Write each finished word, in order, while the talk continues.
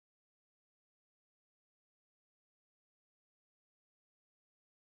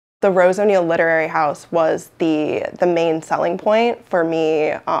The Rose O'Neill Literary House was the main selling point for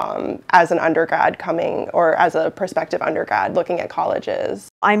me as an undergrad or as a prospective undergrad looking at colleges.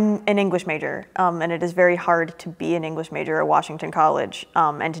 I'm an English major, and it is very hard to be an English major at Washington College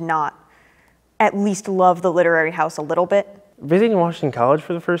and not at least love the literary house a little bit. Visiting Washington College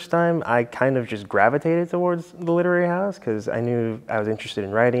for the first time, I kind of just gravitated towards the literary house because I knew I was interested in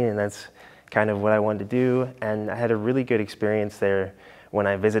writing, and that's kind of what I wanted to do, and I had a really good experience there when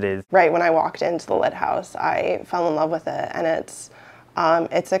I visited. Right when I walked into the Lit House, I fell in love with it, and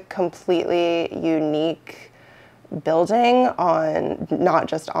it's a completely unique building not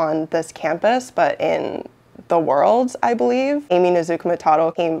just on this campus, but in the world, I believe. Amy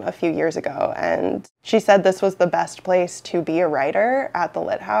Nizuka-Mutado came a few years ago, and she said this was the best place to be a writer at the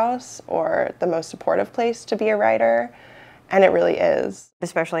Lit House, or the most supportive place to be a writer. And it really is.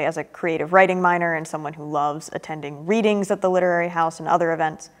 Especially as a creative writing minor and someone who loves attending readings at the Literary House and other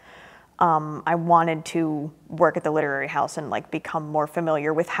events, I wanted to work at the Literary House and become more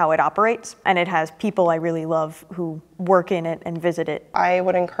familiar with how it operates. And it has people I really love who work in it and visit it. I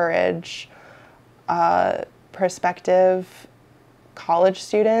would encourage prospective college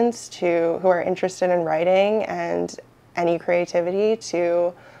students who are interested in writing and any creativity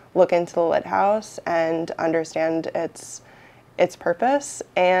to look into the Lit House and understand its purpose,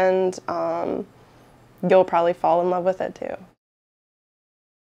 and you'll probably fall in love with it too.